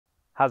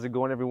How's it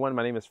going, everyone?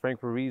 My name is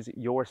Frank Ruiz,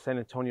 your San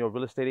Antonio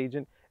real estate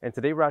agent, and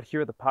today we're out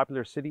here at the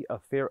popular city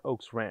of Fair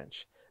Oaks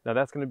Ranch. Now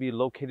that's going to be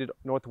located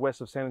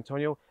northwest of San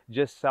Antonio,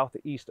 just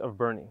southeast of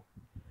Bernie.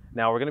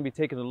 Now we're going to be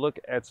taking a look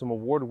at some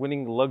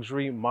award-winning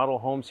luxury model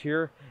homes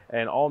here,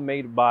 and all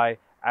made by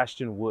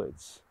Ashton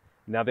Woods.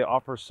 Now they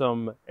offer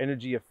some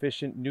energy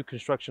efficient new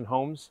construction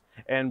homes,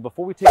 and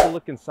before we take a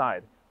look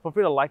inside, feel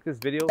free to like this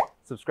video,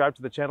 subscribe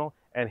to the channel,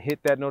 and hit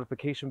that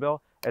notification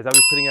bell as I'll be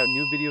putting out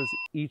new videos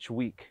each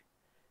week.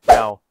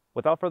 Now,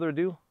 without further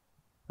ado,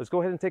 let's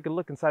go ahead and take a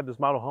look inside this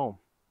model home.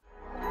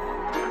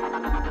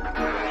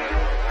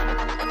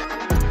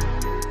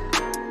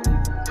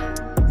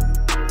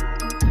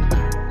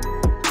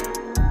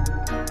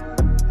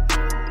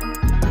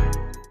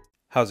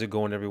 How's it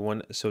going,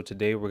 everyone? So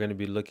today we're going to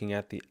be looking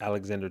at the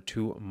Alexander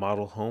II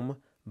model home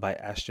by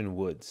Ashton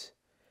Woods.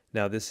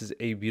 Now this is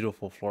a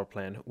beautiful floor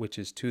plan, which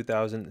is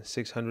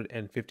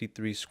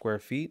 2,653 square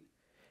feet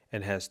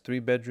and has 3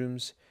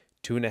 bedrooms,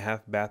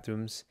 2.5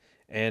 bathrooms,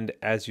 and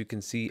as you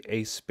can see,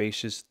 a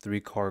spacious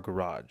 3-car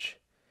garage.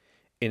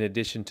 In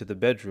addition to the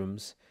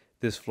bedrooms,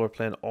 this floor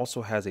plan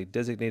also has a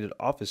designated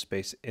office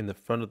space in the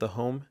front of the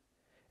home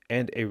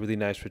and a really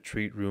nice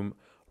retreat room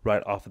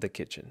right off of the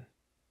kitchen.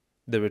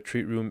 The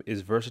retreat room is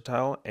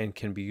versatile and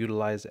can be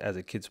utilized as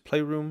a kids'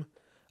 playroom,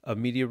 a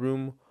media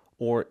room,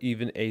 or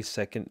even a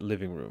second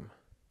living room.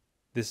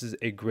 This is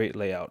a great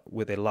layout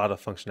with a lot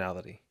of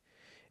functionality.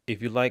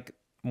 If you'd like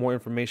more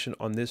information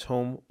on this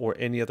home or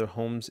any other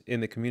homes in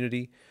the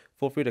community,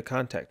 feel free to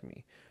contact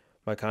me.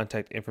 My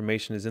contact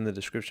information is in the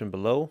description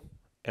below,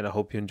 and I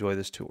hope you enjoy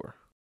this tour.